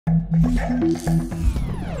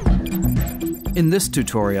In this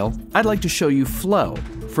tutorial, I'd like to show you Flow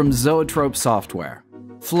from Zoetrope software.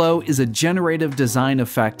 Flow is a generative design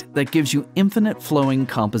effect that gives you infinite flowing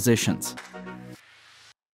compositions.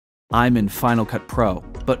 I'm in Final Cut Pro,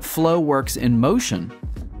 but Flow works in Motion,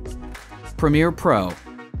 Premiere Pro,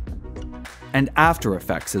 and After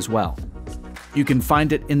Effects as well. You can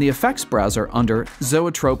find it in the effects browser under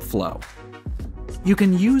Zoetrope Flow. You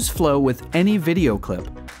can use Flow with any video clip,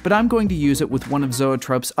 but I'm going to use it with one of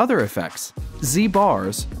Zoetrope's other effects,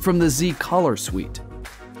 Z-Bars from the Z-Color suite.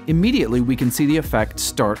 Immediately we can see the effect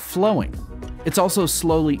start flowing. It's also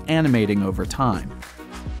slowly animating over time.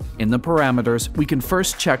 In the parameters, we can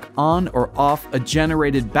first check on or off a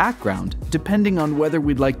generated background depending on whether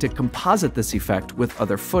we'd like to composite this effect with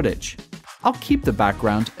other footage. I'll keep the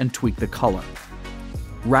background and tweak the color.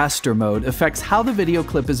 Raster Mode affects how the video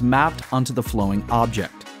clip is mapped onto the flowing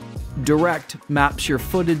object. Direct maps your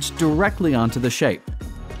footage directly onto the shape.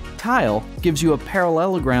 Tile gives you a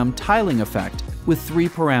parallelogram tiling effect with 3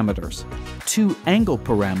 parameters, 2 angle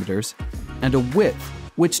parameters, and a width,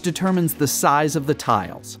 which determines the size of the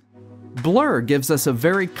tiles. Blur gives us a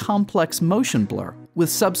very complex motion blur with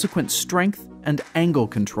subsequent strength and angle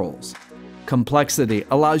controls. Complexity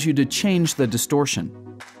allows you to change the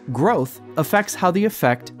distortion. Growth affects how the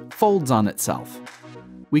effect folds on itself.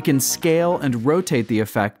 We can scale and rotate the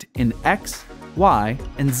effect in X, Y,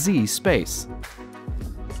 and Z space.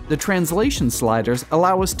 The translation sliders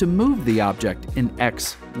allow us to move the object in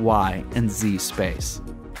X, Y, and Z space.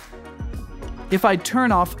 If I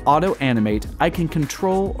turn off Auto Animate, I can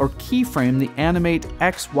control or keyframe the Animate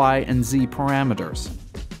X, Y, and Z parameters.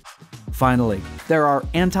 Finally, there are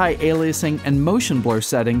anti-aliasing and motion blur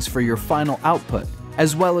settings for your final output,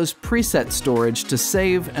 as well as preset storage to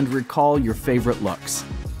save and recall your favorite looks.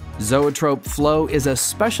 Zoetrope Flow is a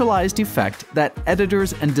specialized effect that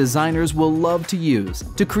editors and designers will love to use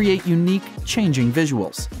to create unique, changing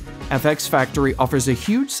visuals. FX Factory offers a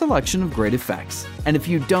huge selection of great effects, and if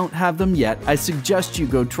you don't have them yet, I suggest you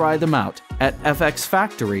go try them out at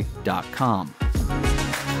fxfactory.com.